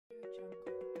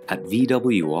At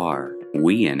VWR,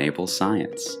 we enable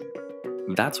science.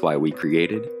 That's why we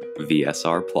created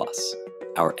VSR Plus,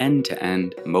 our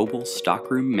end-to-end mobile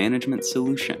stockroom management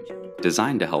solution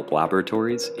designed to help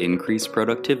laboratories increase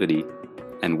productivity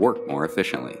and work more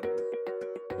efficiently.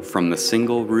 From the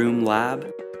single-room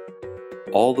lab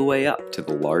all the way up to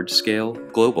the large-scale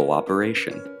global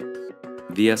operation,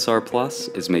 VSR Plus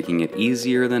is making it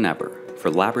easier than ever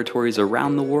for laboratories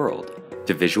around the world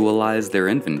to visualize their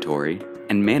inventory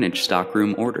and manage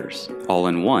stockroom orders, all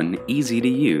in one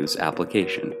easy-to-use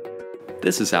application.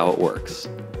 This is how it works.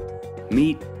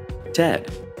 Meet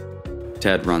Ted.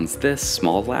 Ted runs this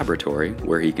small laboratory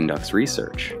where he conducts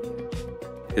research.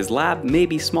 His lab may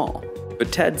be small,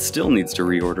 but Ted still needs to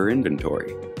reorder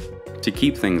inventory. To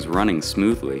keep things running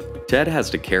smoothly, Ted has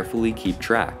to carefully keep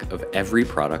track of every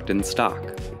product in stock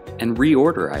and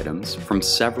reorder items from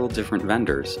several different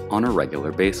vendors on a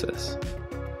regular basis.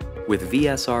 With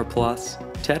VSR Plus,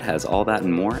 Ted has all that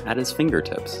and more at his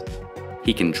fingertips.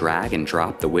 He can drag and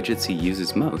drop the widgets he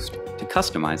uses most to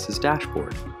customize his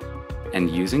dashboard. And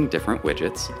using different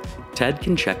widgets, Ted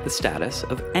can check the status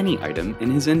of any item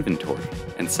in his inventory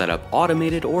and set up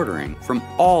automated ordering from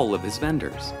all of his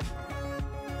vendors.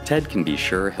 Ted can be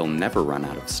sure he'll never run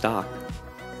out of stock.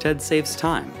 Ted saves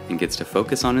time and gets to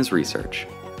focus on his research.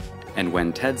 And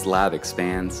when Ted's lab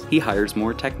expands, he hires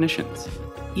more technicians,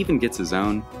 even gets his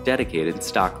own dedicated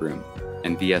stockroom,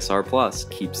 and VSR Plus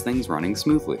keeps things running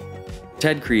smoothly.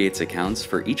 Ted creates accounts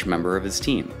for each member of his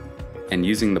team, and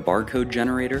using the barcode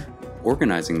generator,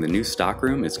 organizing the new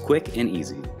stockroom is quick and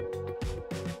easy.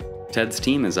 Ted's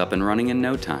team is up and running in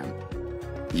no time.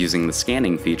 Using the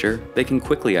scanning feature, they can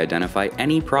quickly identify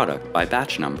any product by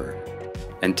batch number.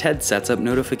 And Ted sets up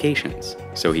notifications,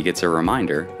 so he gets a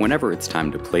reminder whenever it's time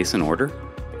to place an order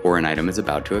or an item is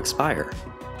about to expire.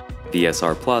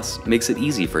 VSR Plus makes it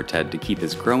easy for Ted to keep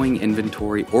his growing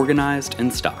inventory organized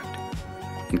and stocked,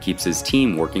 and keeps his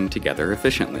team working together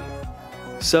efficiently.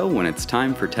 So when it's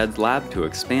time for Ted's lab to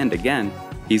expand again,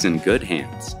 he's in good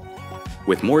hands.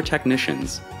 With more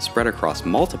technicians spread across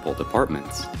multiple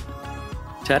departments,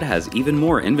 Ted has even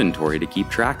more inventory to keep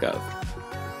track of,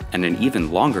 and an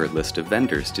even longer list of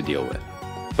vendors to deal with.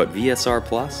 But VSR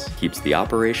Plus keeps the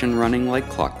operation running like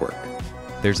clockwork.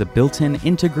 There's a built-in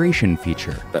integration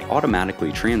feature that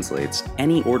automatically translates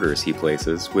any orders he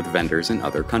places with vendors in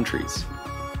other countries.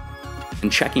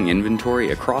 And checking inventory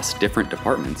across different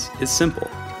departments is simple.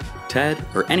 Ted,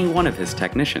 or any one of his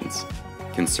technicians,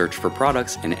 can search for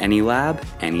products in any lab,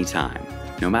 anytime,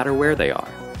 no matter where they are.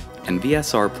 And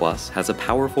VSR Plus has a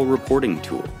powerful reporting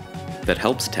tool that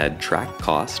helps Ted track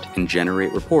cost and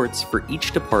generate reports for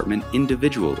each department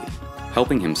individually,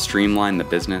 helping him streamline the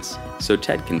business so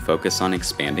Ted can focus on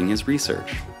expanding his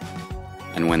research.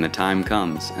 And when the time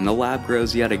comes and the lab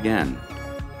grows yet again,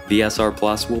 VSR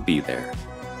Plus will be there.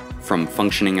 From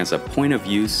functioning as a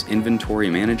point-of-use inventory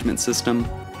management system,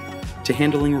 to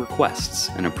handling requests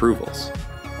and approvals,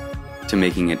 to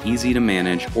making it easy to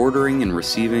manage ordering and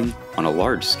receiving on a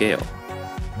large scale.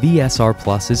 VSR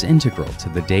Plus is integral to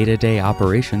the day-to-day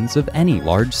operations of any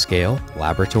large-scale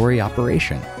laboratory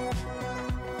operation.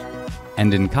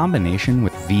 And in combination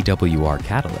with VWR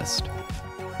Catalyst,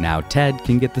 now Ted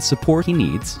can get the support he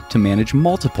needs to manage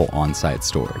multiple on-site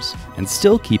stores and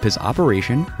still keep his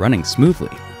operation running smoothly.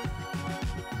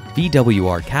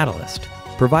 VWR Catalyst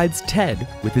provides Ted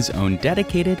with his own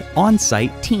dedicated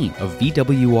on-site team of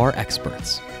VWR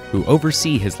experts who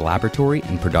oversee his laboratory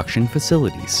and production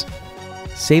facilities,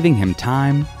 saving him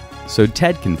time so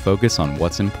Ted can focus on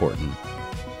what's important: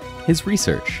 his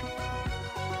research.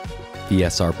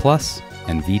 VSR Plus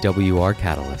and VWR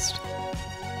Catalyst,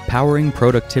 powering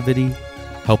productivity,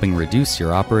 helping reduce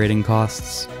your operating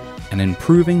costs, and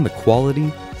improving the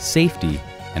quality, safety,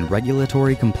 and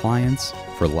regulatory compliance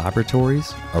for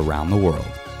laboratories around the world.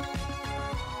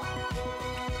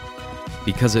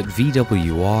 Because at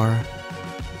VWR,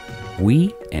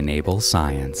 we enable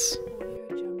science.